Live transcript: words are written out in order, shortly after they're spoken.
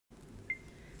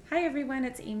Hi everyone,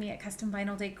 it's Amy at Custom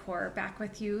Vinyl Decor back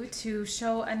with you to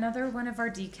show another one of our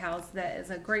decals that is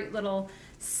a great little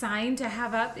sign to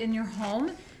have up in your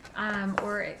home,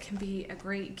 or it can be a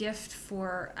great gift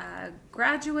for a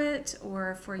graduate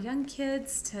or for young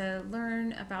kids to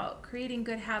learn about creating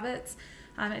good habits.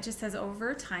 It just says,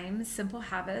 over time, simple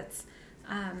habits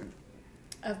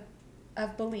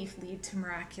of belief lead to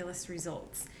miraculous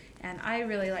results. And I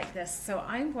really like this, so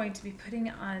I'm going to be putting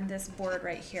it on this board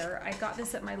right here. I got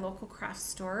this at my local craft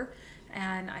store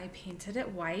and I painted it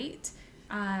white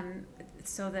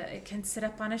so that it can sit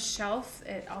up on a shelf.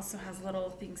 It also has little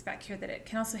things back here that it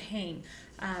can also hang.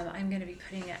 I'm going to be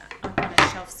putting it up on a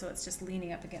shelf so it's just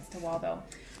leaning up against a wall though.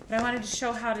 But I wanted to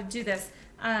show how to do this.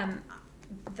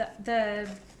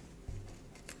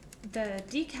 The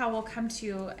decal will come to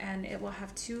you and it will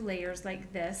have two layers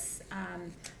like this.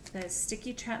 The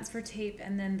sticky transfer tape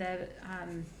and then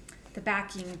the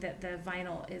backing that the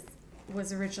vinyl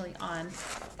was originally on.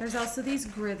 There's also these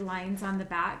grid lines on the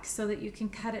back so that you can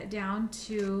cut it down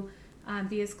to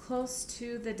be as close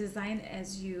to the design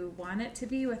as you want it to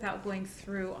be without going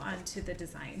through onto the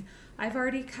design. I've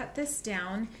already cut this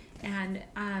down and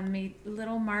made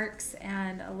little marks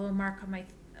and a little mark on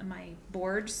my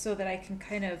board so that I can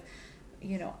kind of,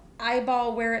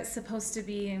 eyeball where it's supposed to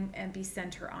be and be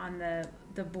center on the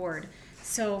board.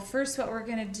 So first what we're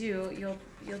going to do,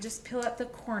 you'll just peel up the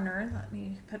corner. Let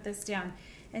me put this down,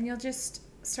 and you'll just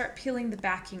start peeling the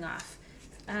backing off.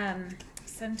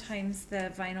 Sometimes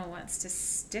the vinyl wants to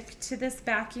stick to this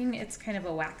backing. It's kind of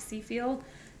a waxy feel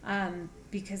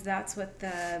because that's what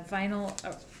the vinyl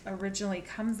originally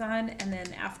comes on, and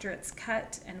then after it's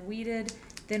cut and weeded,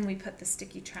 then we put the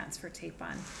sticky transfer tape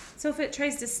on. So if it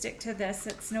tries to stick to this,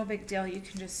 it's no big deal. You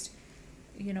can just,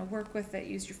 work with it,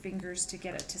 use your fingers to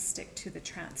get it to stick to the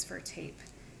transfer tape.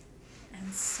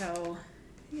 And so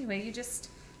anyway, you just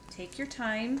take your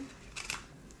time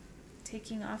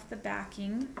taking off the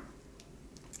backing,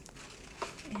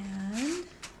 and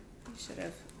I should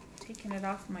have taken it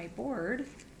off my board.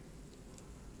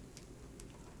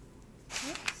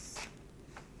 Oops.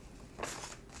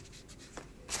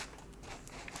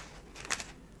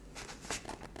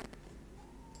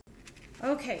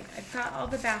 Okay, I've got all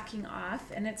the backing off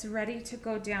and it's ready to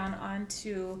go down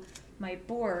onto my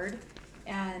board.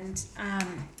 And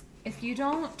if you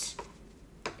don't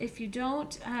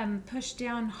push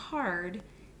down hard,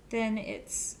 then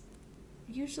it's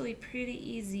usually pretty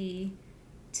easy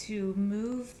to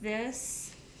move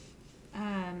this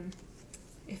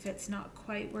if it's not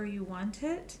quite where you want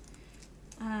it.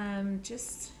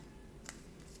 Just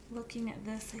looking at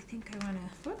this, I think I want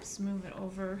to move it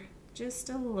over just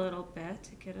a little bit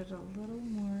to get it a little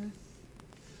more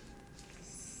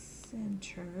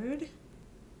centered.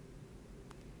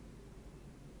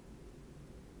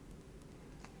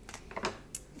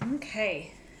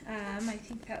 Okay, I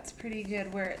think that's pretty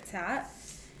good where it's at.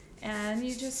 And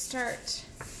you just start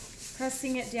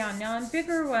pressing it down. Now on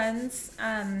bigger ones,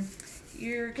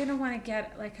 you're gonna want to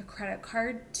get like a credit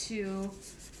card to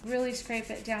really scrape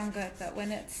it down good. But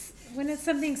when it's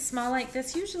something small like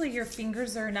this, usually your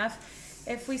fingers are enough.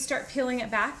 If we start peeling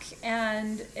it back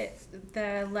and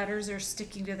the letters are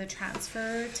sticking to the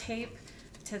transfer tape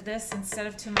to this instead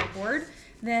of to my board,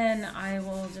 then I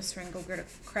will just wrangle a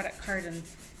credit card and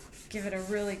give it a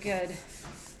really good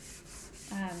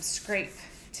scrape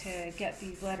to get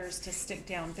these letters to stick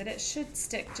down. But it should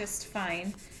stick just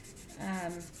fine,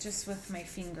 just with my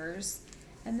fingers.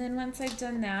 And then once I've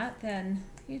done that, then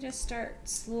you just start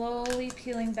slowly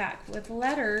peeling back. With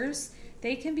letters,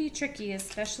 they can be tricky,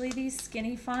 especially these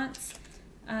skinny fonts.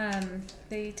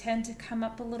 They tend to come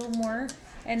up a little more,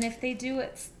 and if they do,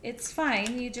 it's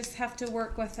fine. You just have to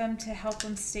work with them to help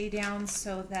them stay down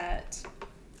so that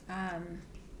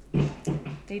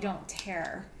they don't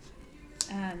tear.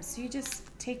 So you just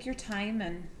take your time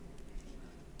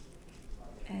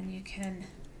and you can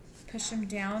push them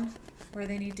down where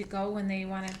they need to go when they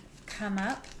want to come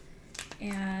up,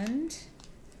 and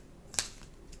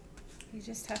you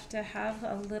just have to have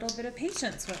a little bit of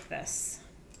patience with this.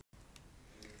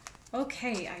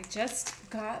 Okay, I just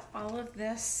got all of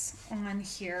this on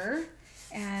here,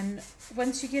 and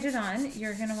once you get it on,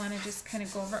 you're going to want to just kind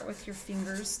of go over it with your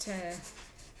fingers to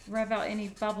rub out any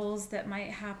bubbles that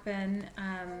might happen.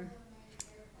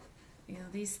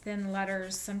 These thin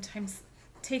letters sometimes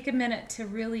take a minute to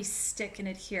really stick and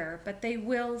adhere, but they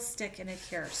will stick and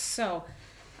adhere. So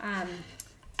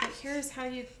here's how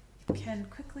you can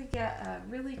quickly get a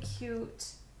really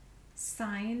cute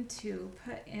sign to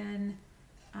put in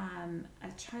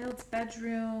a child's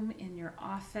bedroom, in your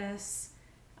office,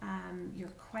 your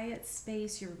quiet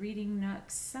space, your reading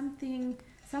nooks, something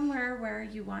somewhere where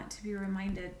you want to be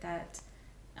reminded that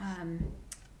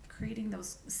creating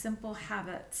those simple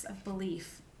habits of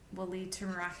belief will lead to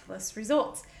miraculous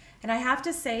results. And I have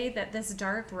to say that this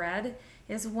dark red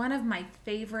is one of my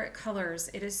favorite colors.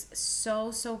 It is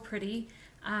so, so pretty.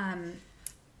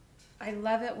 I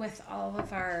love it with all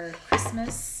of our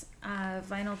Christmas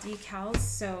vinyl decals.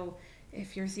 So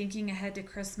if you're thinking ahead to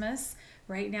Christmas,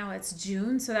 right now it's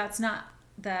June, so that's not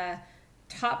the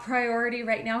top priority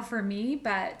right now for me,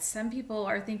 but some people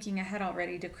are thinking ahead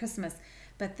already to Christmas.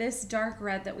 But this dark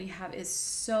red that we have is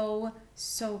so,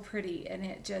 so pretty, and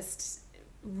it just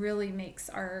really makes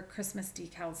our Christmas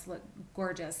decals look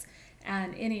gorgeous,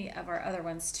 and any of our other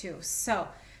ones too. So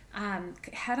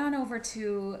head on over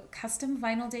to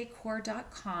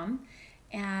CustomVinylDecor.com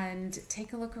and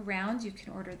take a look around. You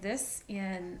can order this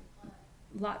in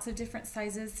lots of different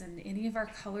sizes and any of our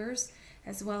colors,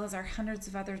 as well as our hundreds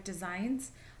of other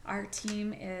designs. Our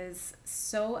team is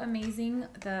so amazing.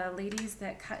 The ladies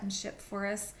that cut and ship for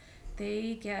us,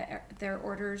 they get their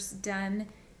orders done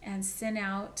and sent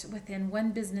out within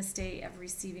 1 business day of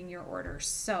receiving your order.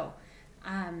 So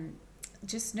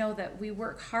just know that we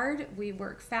work hard, we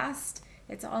work fast.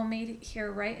 It's all made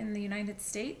here right in the United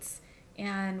States,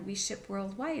 and we ship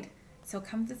worldwide. So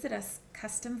come visit us,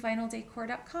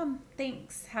 CustomVinylDecor.com.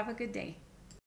 Thanks. Have a good day.